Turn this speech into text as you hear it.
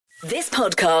This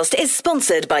podcast is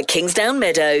sponsored by Kingsdown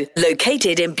Meadow,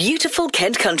 located in beautiful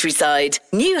Kent countryside.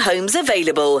 New homes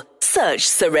available. Search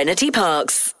Serenity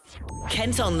Parks.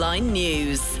 Kent Online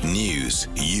News. News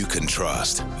you can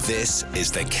trust. This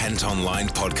is the Kent Online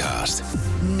Podcast.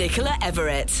 Nicola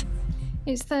Everett.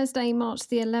 It's Thursday, March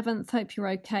the 11th. Hope you're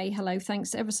okay. Hello,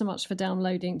 thanks ever so much for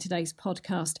downloading today's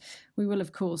podcast. We will,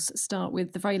 of course, start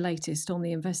with the very latest on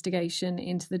the investigation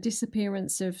into the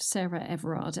disappearance of Sarah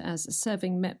Everard as a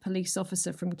serving Met police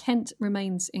officer from Kent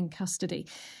remains in custody.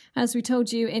 As we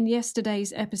told you in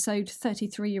yesterday's episode,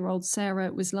 33-year-old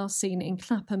Sarah was last seen in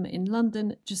Clapham in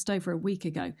London just over a week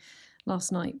ago.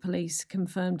 Last night, police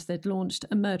confirmed they'd launched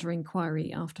a murder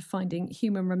inquiry after finding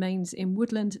human remains in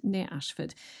Woodland near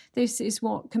Ashford. This is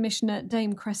what Commissioner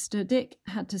Dame Cressida Dick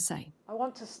had to say. I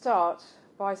want to start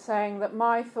by saying that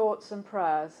my thoughts and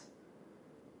prayers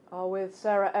are with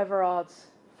Sarah Everard's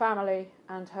family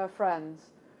and her friends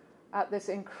at this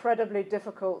incredibly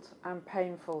difficult and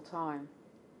painful time.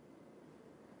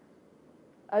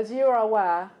 As you are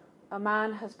aware, a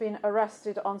man has been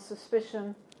arrested on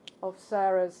suspicion of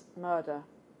Sarah's murder.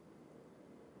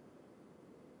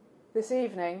 This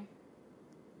evening,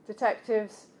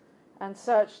 detectives and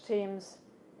search teams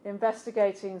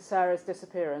investigating Sarah's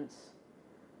disappearance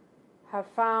have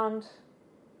found,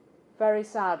 very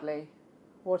sadly,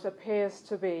 what appears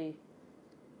to be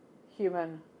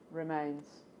human remains.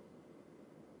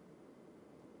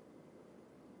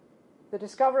 The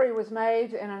discovery was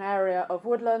made in an area of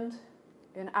woodland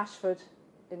in Ashford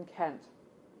in Kent.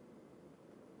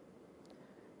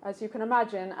 As you can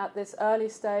imagine, at this early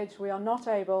stage, we are not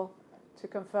able to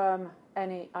confirm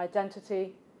any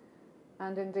identity,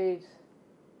 and indeed,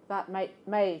 that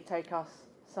may take us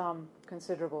some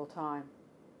considerable time.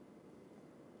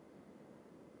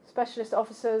 Specialist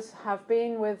officers have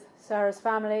been with Sarah's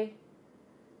family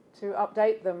to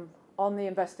update them on the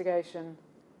investigation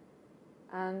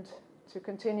and to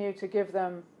continue to give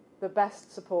them the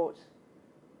best support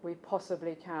we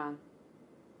possibly can.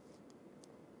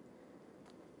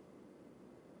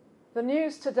 The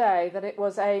news today that it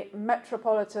was a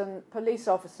Metropolitan Police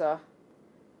officer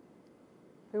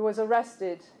who was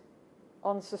arrested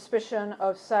on suspicion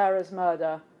of Sarah's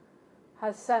murder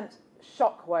has sent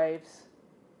shockwaves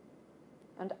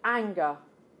and anger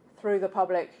through the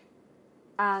public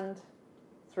and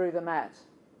through the Met.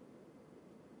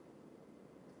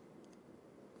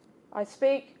 I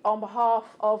speak on behalf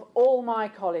of all my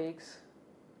colleagues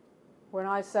when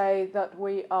I say that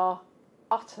we are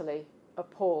utterly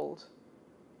appalled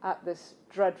at this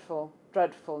dreadful,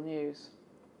 dreadful news.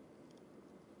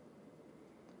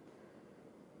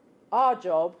 Our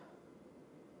job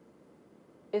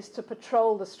is to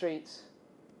patrol the streets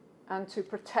and to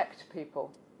protect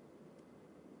people.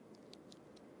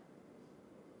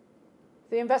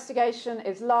 The investigation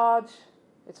is large,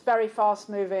 it's very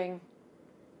fast-moving,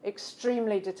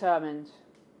 extremely determined.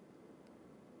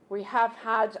 We have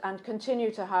had and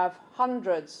continue to have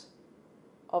hundreds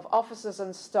of officers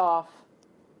and staff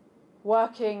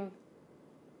working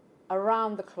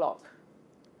around the clock.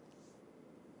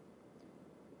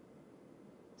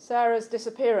 Sarah's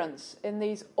disappearance in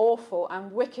these awful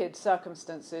and wicked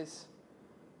circumstances,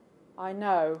 I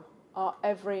know, are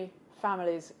every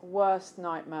family's worst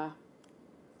nightmare.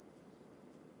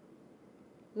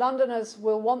 Londoners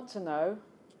will want to know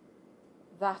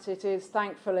that it is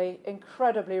thankfully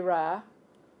incredibly rare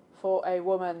for a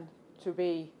woman to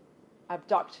be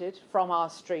abducted from our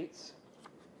streets.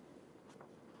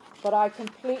 But I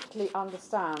completely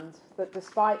understand that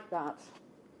despite that,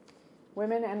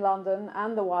 women in London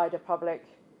and the wider public,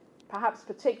 perhaps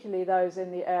particularly those in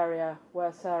the area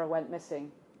where Sarah went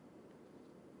missing,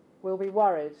 will be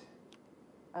worried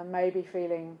and may be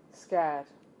feeling scared.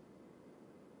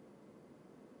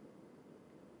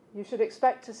 You should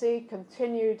expect to see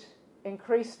continued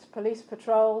increased police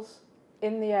patrols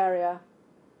in the area,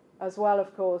 as well,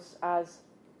 of course, as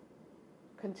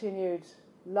continued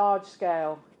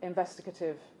large-scale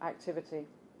investigative activity.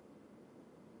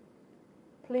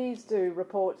 Please do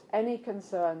report any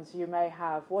concerns you may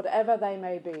have, whatever they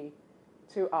may be,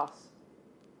 to us.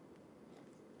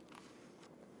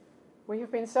 We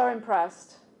have been so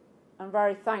impressed and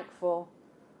very thankful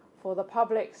for the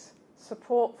public's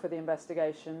support for the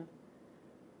investigation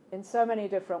in so many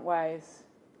different ways,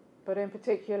 but in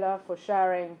particular for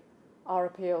sharing our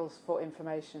appeals for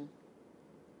information.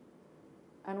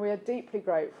 And we are deeply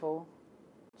grateful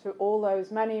to all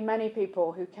those many, many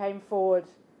people who came forward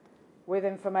with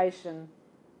information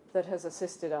that has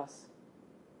assisted us.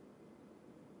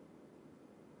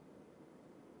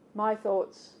 My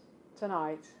thoughts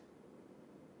tonight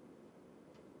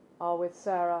are with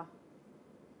Sarah,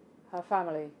 her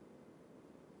family,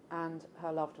 and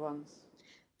her loved ones.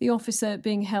 The officer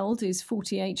being held is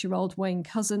 48-year-old Wayne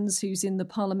Cousins, who's in the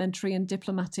Parliamentary and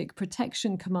Diplomatic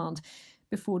Protection Command.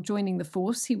 Before joining the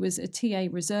force, he was a TA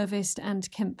reservist and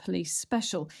Kent Police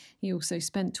Special. He also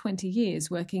spent 20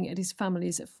 years working at his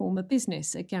family's former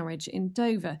business, a garage in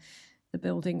Dover. The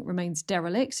building remains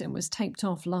derelict and was taped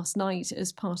off last night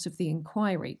as part of the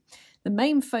inquiry. The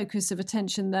main focus of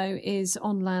attention, though, is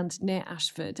on land near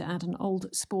Ashford at an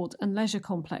old sport and leisure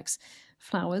complex.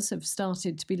 Flowers have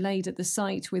started to be laid at the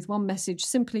site, with one message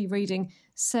simply reading,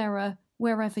 "Sarah,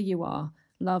 wherever you are,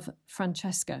 love,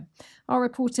 Francesca." Our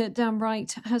reporter Dan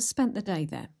Wright has spent the day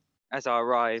there. As I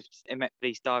arrived, a Met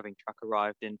Police diving truck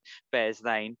arrived in Bears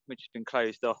Lane, which has been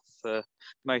closed off for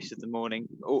most of the morning,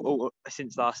 all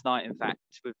since last night, in fact,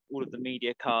 with all of the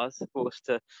media cars forced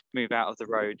to move out of the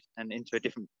road and into a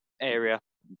different area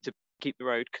to keep the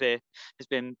road clear. There's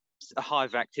been a hive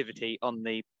of activity on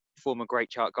the former Great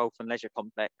Chart Golf and Leisure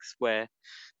Complex, where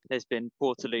there's been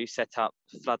portaloos set up,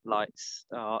 floodlights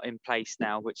are in place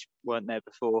now, which weren't there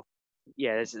before.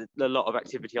 Yeah, there's a lot of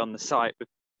activity on the site with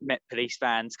Met Police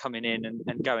vans coming in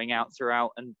and going out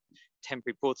throughout, and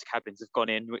temporary porter cabins have gone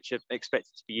in, which are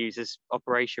expected to be used as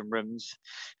operation rooms.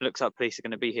 It looks like police are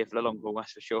going to be here for the long haul,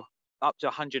 that's for sure. Up to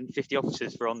 150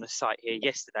 officers were on the site here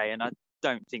yesterday, and I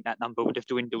don't think that number would have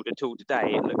dwindled at all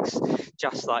today. It looks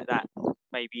just like that,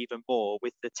 maybe even more,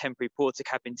 with the temporary porter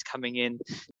cabins coming in.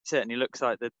 It certainly looks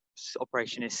like the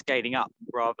operation is scaling up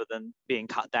rather than being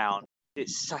cut down.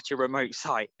 It's such a remote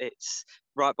site. It's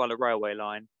right by the railway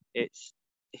line. It's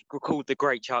called the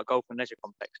Great Chart Golf and Leisure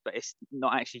Complex, but it's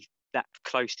not actually that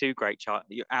close to Great Chart.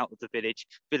 You're out of the village.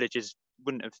 Villagers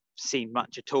wouldn't have seen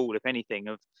much at all, if anything,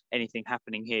 of anything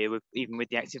happening here. Even with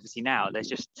the activity now, there's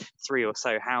just 3 or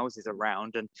so houses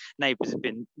around, and neighbours have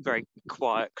been very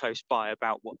quiet close by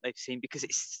about what they've seen, because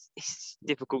it's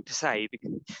difficult to say,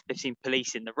 because they've seen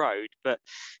police in the road. But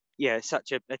yeah, it's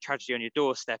such a tragedy on your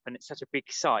doorstep, and it's such a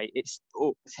big site. It's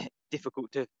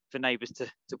difficult for neighbours to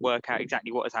work out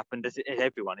exactly what has happened, as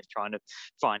everyone is trying to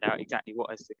find out exactly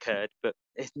what has occurred. But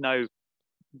there's no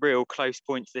real close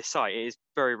point to this site. It is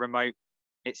very remote.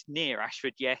 It's near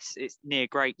Ashford, yes, it's near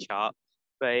Great Chart,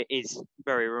 but it is a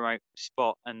very remote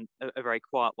spot, and a very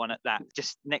quiet one at that.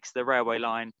 Just next to the railway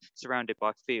line, surrounded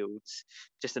by fields,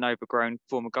 just an overgrown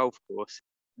former golf course.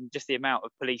 And just the amount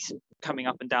of police coming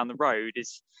up and down the road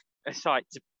is a sight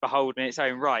to behold in its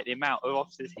own right. The amount of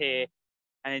officers here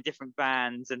and in different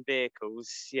vans and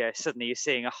vehicles, yeah, suddenly you're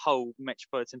seeing a whole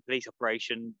Metropolitan Police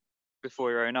operation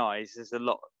before your own eyes. There's a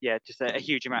lot, just a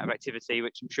huge amount of activity,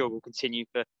 which I'm sure will continue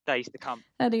for days to come.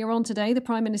 Earlier on today, the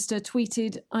Prime Minister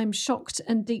tweeted, "I'm shocked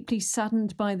and deeply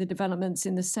saddened by the developments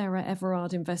in the Sarah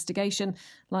Everard investigation.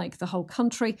 Like the whole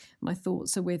country, my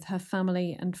thoughts are with her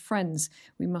family and friends.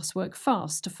 We must work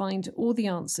fast to find all the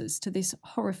answers to this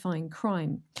horrifying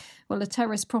crime." Well, a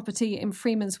terrace property in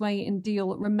Freeman's Way in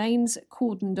Deal remains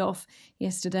cordoned off.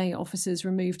 Yesterday, officers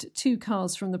removed 2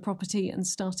 cars from the property and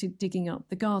started digging up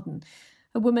the garden.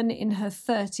 A woman in her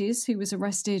 30s who was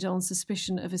arrested on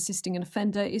suspicion of assisting an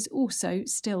offender is also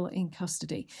still in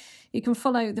custody. You can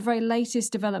follow the very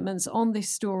latest developments on this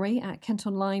story at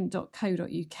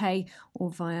kentonline.co.uk or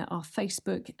via our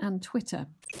Facebook and Twitter.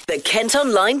 The Kent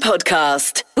Online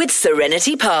Podcast with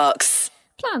Serenity Parks.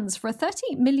 Plans for a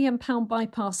 £30 million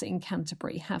bypass in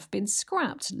Canterbury have been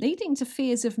scrapped, leading to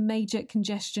fears of major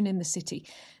congestion in the city.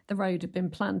 The road had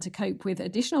been planned to cope with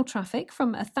additional traffic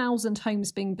from 1,000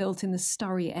 homes being built in the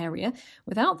Surrey area.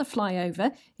 Without the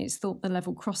flyover, it's thought the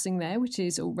level crossing there, which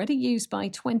is already used by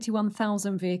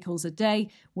 21,000 vehicles a day,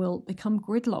 will become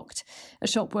gridlocked. A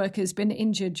shop worker's been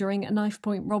injured during a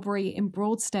knife-point robbery in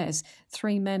Broadstairs.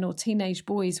 3 men or teenage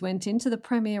boys went into the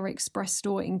Premier Express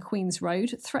store in Queen's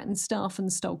Road, threatened staff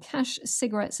and stole cash,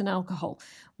 cigarettes and alcohol.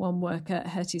 One worker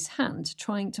hurt his hand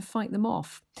trying to fight them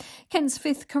off. Kent's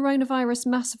 5th coronavirus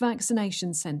mass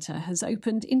vaccination centre has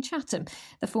opened in Chatham.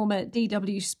 The former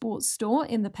DW Sports store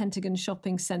in the Pentagon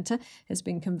Shopping Centre has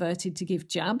been converted to give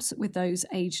jabs, with those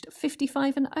aged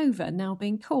 55 and over now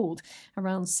being called.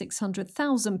 Around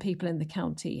 600,000 people in the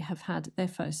county have had their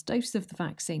first dose of the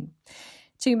vaccine.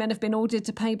 2 men have been ordered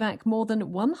to pay back more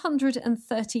than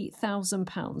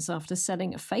 £130,000 after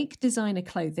selling fake designer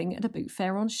clothing at a boot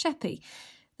fair on Sheppey.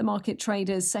 The market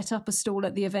traders set up a stall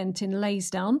at the event in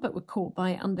Laysdown but were caught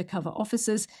by undercover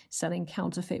officers selling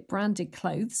counterfeit branded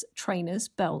clothes, trainers,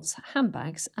 belts,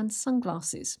 handbags and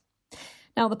sunglasses.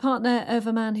 Now, the partner of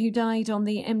a man who died on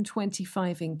the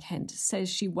M25 in Kent says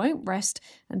she won't rest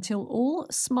until all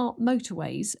smart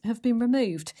motorways have been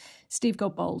removed. Steve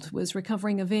Godbold was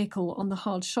recovering a vehicle on the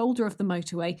hard shoulder of the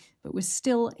motorway, but was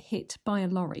still hit by a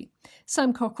lorry.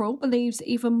 Sam Cockrell believes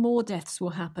even more deaths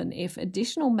will happen if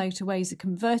additional motorways are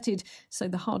converted so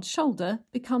the hard shoulder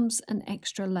becomes an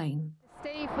extra lane.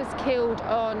 Steve was killed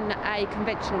on a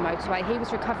conventional motorway. He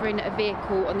was recovering a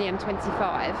vehicle on the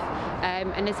M25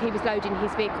 and as he was loading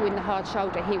his vehicle in the hard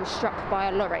shoulder, he was struck by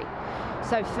a lorry.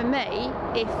 So for me,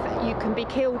 if you can be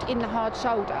killed in the hard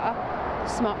shoulder,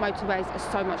 smart motorways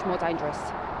are so much more dangerous.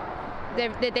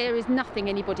 There is nothing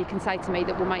anybody can say to me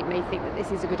that will make me think that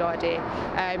this is a good idea.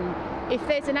 If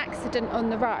there's an accident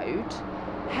on the road,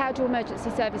 how do emergency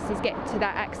services get to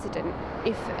that accident?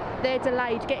 If they're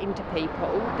delayed getting to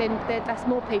people, then that's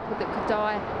more people that could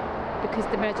die because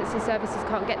the emergency services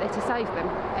can't get there to save them.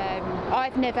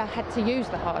 I've never had to use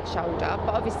the hard shoulder,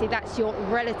 but obviously that's your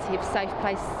relative safe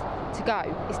place to go.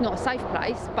 It's not a safe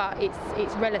place, but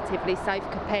it's relatively safe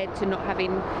compared to not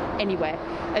having anywhere.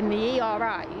 And the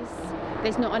ERAs,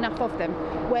 there's not enough of them.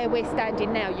 Where we're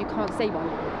standing now, you can't see one.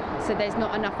 So there's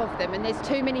not enough of them. And there's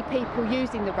too many people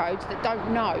using the roads that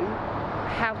don't know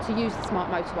how to use the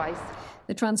smart motorways.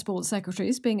 The Transport Secretary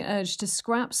is being urged to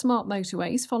scrap smart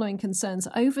motorways following concerns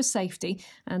over safety,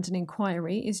 and an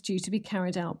inquiry is due to be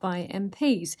carried out by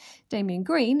MPs. Damien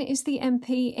Green is the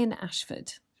MP in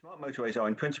Ashford. Smart motorways are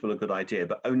in principle a good idea,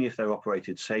 but only if they're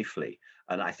operated safely.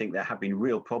 And I think there have been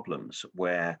real problems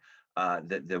where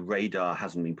the radar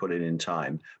hasn't been put in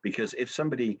time, because if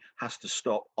somebody has to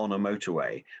stop on a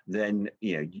motorway, then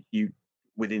you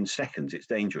within seconds it's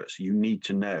dangerous. You need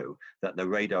to know that the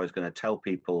radar is going to tell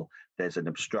people there's an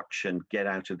obstruction, get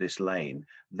out of this lane,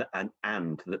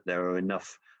 and that there are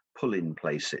enough pull-in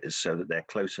places so that they're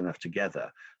close enough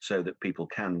together so that people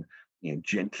can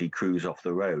gently cruise off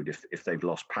the road. If they've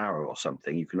lost power or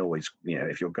something, you can always,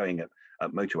 if you're going at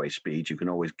motorway speed, you can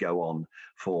always go on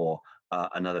for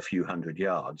another few hundred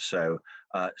yards. So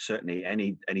certainly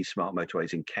any smart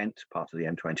motorways in Kent, part of the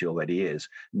M20 already is,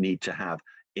 need to have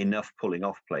enough pulling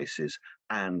off places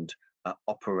and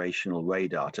operational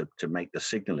radar to make the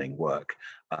signalling work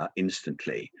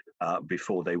instantly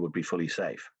before they would be fully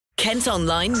safe. Kent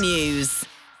Online News.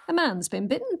 A man's been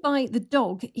bitten by the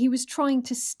dog he was trying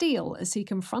to steal as he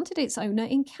confronted its owner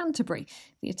in Canterbury.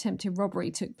 The attempted robbery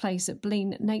took place at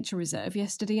Blean Nature Reserve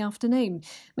yesterday afternoon.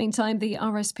 Meantime, the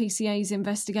RSPCA is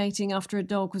investigating after a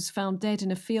dog was found dead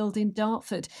in a field in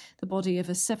Dartford. The body of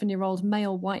a 7-year-old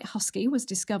male white husky was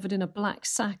discovered in a black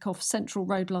sack off Central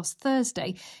Road last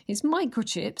Thursday. His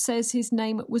microchip says his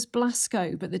name was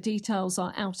Blasco, but the details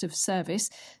are out of service,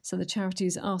 so the charity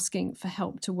is asking for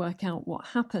help to work out what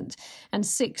happened. And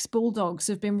 6 bulldogs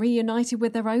have been reunited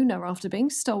with their owner after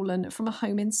being stolen from a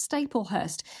home in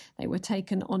Staplehurst. They were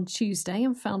taken on Tuesday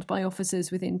and found by officers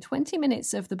within 20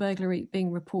 minutes of the burglary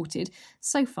being reported.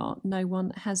 So far, no one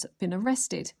has been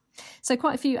arrested. So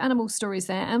quite a few animal stories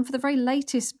there, and for the very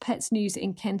latest pets news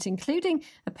in Kent, including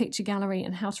a picture gallery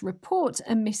and how to report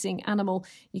a missing animal,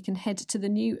 you can head to the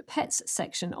new pets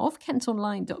section of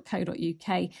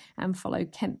kentonline.co.uk and follow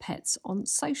Kent Pets on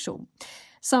social.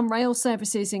 Some rail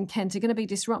services in Kent are going to be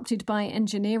disrupted by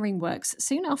engineering works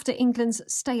soon after England's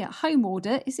stay-at-home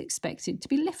order is expected to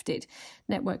be lifted.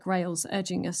 Network Rail's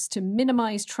urging us to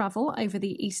minimise travel over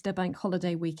the Easter bank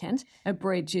holiday weekend. A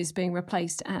bridge is being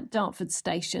replaced at Dartford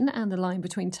Station, and the line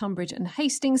between Tunbridge and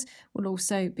Hastings will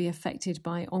also be affected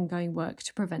by ongoing work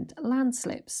to prevent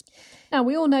landslips. Now,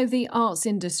 we all know the arts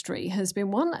industry has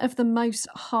been one of the most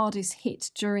hardest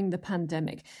hit during the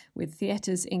pandemic, with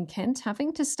theatres in Kent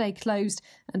having to stay closed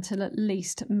until at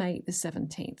least May the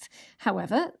 17th.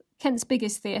 However, Kent's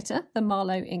biggest theatre, the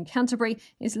Marlow in Canterbury,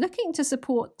 is looking to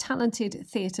support talented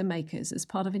theatre makers as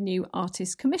part of a new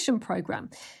artist commission programme.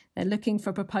 They're looking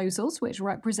for proposals which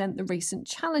represent the recent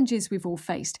challenges we've all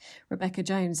faced. Rebecca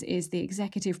Jones is the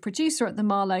executive producer at the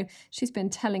Marlow. She's been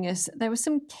telling us there were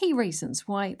some key reasons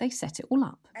why they set it all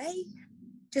up. A,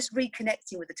 just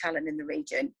reconnecting with the talent in the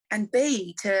region, and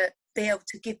B, to be able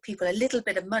to give people a little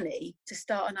bit of money to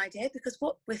start an idea, because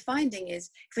what we're finding is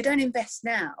if we don't invest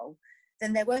now,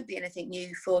 then there won't be anything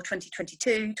new for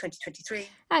 2022, 2023.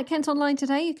 At Kent Online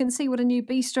today, you can see what a new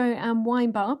bistro and wine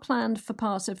bar planned for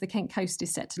part of the Kent coast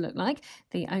is set to look like.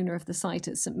 The owner of the site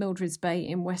at St Mildred's Bay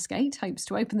in Westgate hopes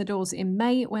to open the doors in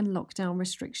May when lockdown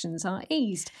restrictions are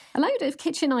eased. A load of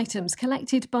kitchen items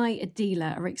collected by a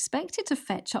dealer are expected to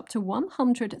fetch up to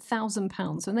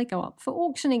 £100,000 when they go up for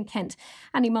auction in Kent.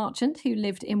 Annie Marchant, who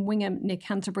lived in Wingham near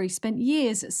Canterbury, spent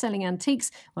years selling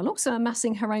antiques while also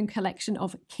amassing her own collection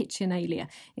of kitchen aliens.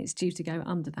 It's due to go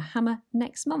under the hammer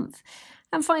next month.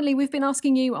 And finally, we've been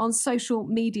asking you on social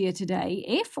media today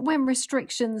if, when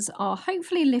restrictions are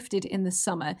hopefully lifted in the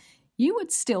summer, you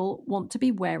would still want to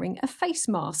be wearing a face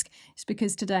mask. It's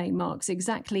because today marks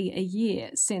exactly a year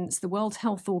since the World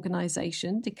Health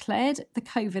Organization declared the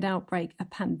COVID outbreak a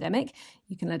pandemic.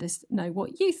 You can let us know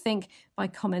what you think by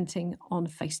commenting on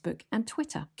Facebook and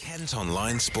Twitter. Kent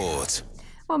Online Sport.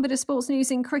 One bit of sports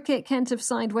news in cricket. Kent have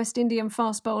signed West Indian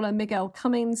fast bowler Miguel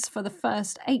Cummins for the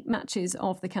first 8 matches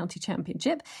of the county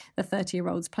championship. The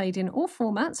 30-year-old's played in all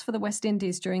formats for the West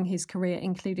Indies during his career,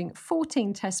 including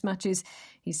 14 test matches.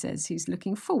 He says he's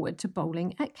looking forward to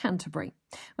bowling at Canterbury.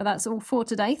 Well, that's all for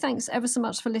today. Thanks ever so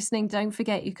much for listening. Don't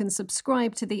forget you can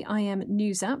subscribe to the IM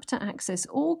News app to access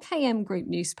all KM Group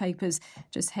newspapers.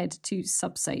 Just head to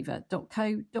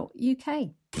subsaver.co.uk.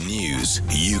 News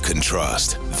you can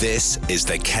trust. This is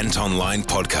the Kent Online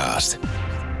Podcast.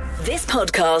 This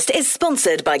podcast is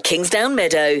sponsored by Kingsdown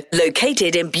Meadow,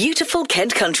 located in beautiful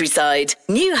Kent countryside.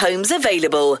 New homes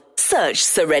available. Search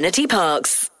Serenity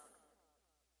Parks.